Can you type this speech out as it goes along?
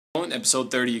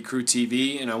Episode 30 of Crew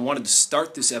TV, and I wanted to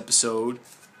start this episode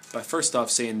by first off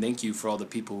saying thank you for all the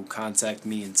people who contact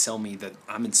me and tell me that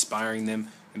I'm inspiring them.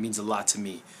 It means a lot to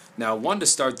me. Now, I wanted to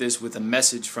start this with a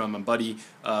message from a buddy,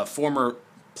 former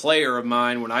player of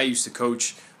mine when I used to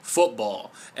coach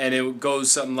football, and it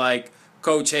goes something like,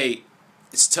 "Coach, hey,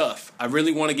 it's tough. I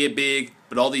really want to get big,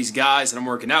 but all these guys that I'm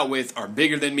working out with are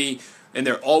bigger than me, and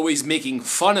they're always making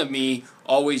fun of me,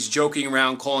 always joking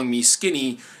around, calling me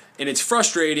skinny. And it's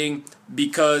frustrating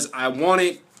because I want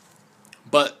it,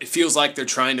 but it feels like they're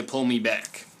trying to pull me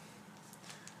back.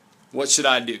 What should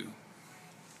I do?"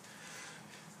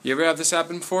 You ever have this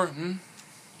happen before? You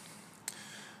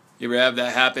ever have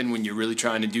that happen when you're really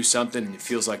trying to do something and it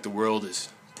feels like the world is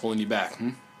pulling you back?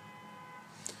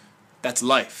 That's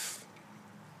life.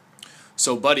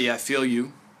 So, buddy, I feel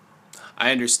you.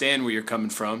 I understand where you're coming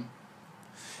from.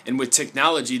 And with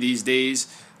technology these days,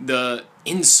 the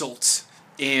insults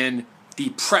and the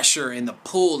pressure and the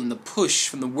pull and the push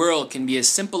from the world can be as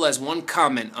simple as one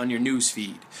comment on your news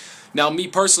feed. Now, me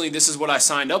personally, this is what I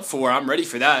signed up for. I'm ready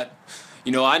for that.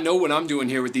 You know, I know what I'm doing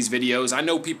here with these videos. I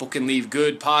know people can leave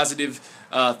good, positive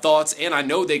thoughts, and I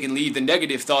know they can leave the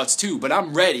negative thoughts too, but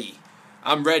I'm ready.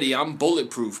 I'm ready. I'm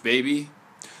bulletproof, baby.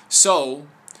 So,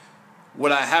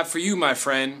 what I have for you, my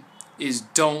friend, is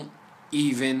don't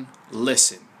even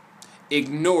listen.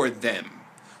 Ignore them.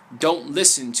 Don't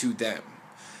listen to them.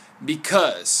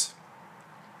 Because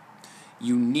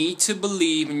you need to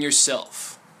believe in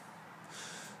yourself.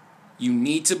 You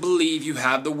need to believe you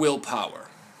have the willpower.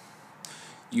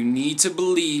 You need to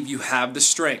believe you have the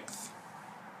strength.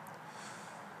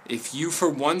 If you for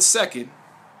 1 second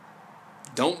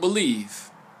don't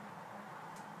believe,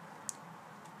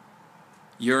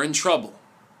 you're in trouble.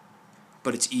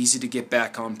 But it's easy to get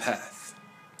back on path.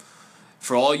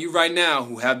 For all you right now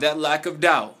who have that lack of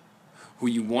doubt, who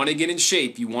you want to get in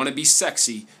shape, you want to be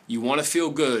sexy, you want to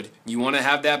feel good, you want to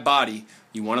have that body,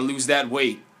 you want to lose that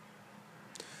weight,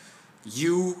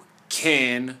 you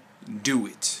can do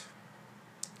it.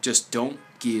 Just don't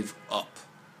give up.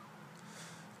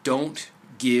 Don't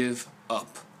give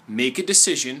up. Make a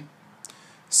decision,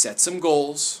 set some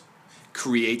goals,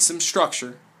 create some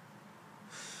structure.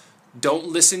 Don't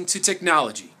listen to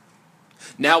technology.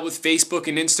 Now with Facebook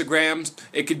and Instagram,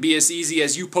 it could be as easy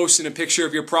as you posting a picture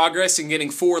of your progress and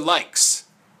getting 4 likes.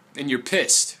 And you're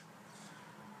pissed.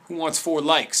 Who wants 4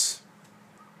 likes?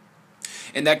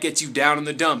 And that gets you down in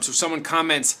the dumps. Or someone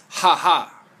comments, "ha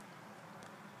ha."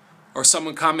 Or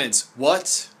someone comments,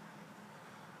 "what?"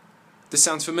 This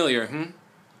sounds familiar,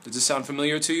 Does this sound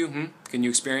familiar to you, Can you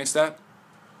experience that?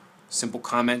 Simple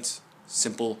comments,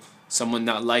 simple someone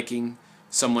not liking,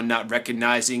 someone not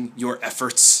recognizing your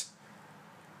efforts.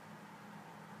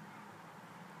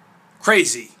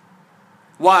 Crazy.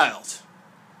 Wild.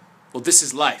 Well, this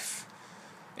is life.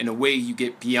 In a way you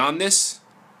get beyond this,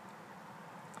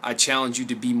 I challenge you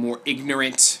to be more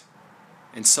ignorant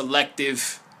and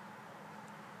selective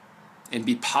and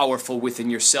be powerful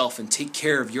within yourself and take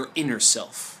care of your inner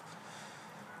self.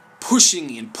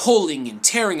 Pushing and pulling and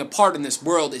tearing apart in this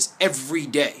world is every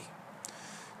day.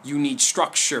 You need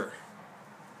structure.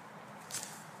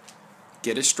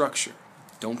 Get a structure.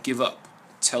 Don't give up.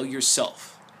 Tell yourself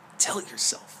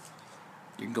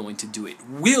you're going to do it.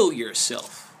 Will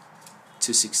yourself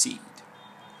to succeed.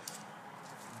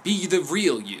 Be the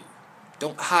real you.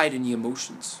 Don't hide any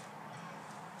emotions.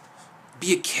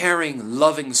 Be a caring,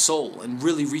 loving soul and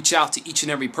really reach out to each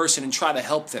and every person and try to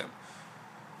help them.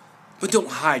 But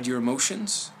don't hide your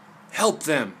emotions. Help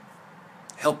them.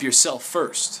 Help yourself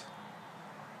first.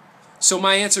 So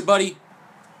my answer, buddy,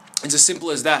 is as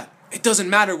simple as that. It doesn't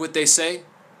matter what they say.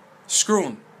 Screw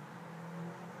them.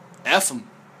 F them.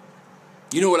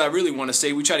 You know what I really want to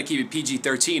say? We try to keep it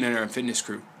PG-13 in our fitness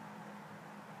crew.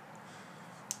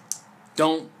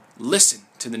 Don't listen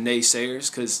to the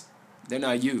naysayers because they're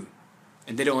not you.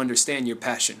 And they don't understand your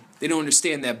passion. They don't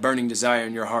understand that burning desire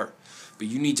in your heart. But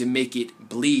you need to make it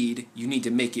bleed. You need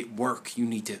to make it work. You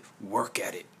need to work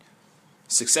at it.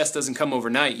 Success doesn't come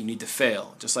overnight. You need to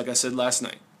fail. Just like I said last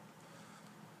night.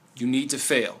 You need to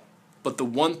fail. But the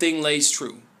one thing lays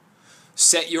true.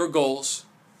 Set your goals.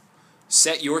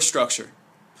 Set your structure.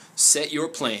 Set your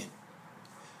plan.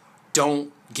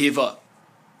 Don't give up.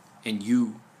 And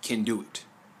you can do it.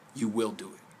 You will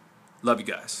do it. Love you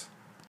guys.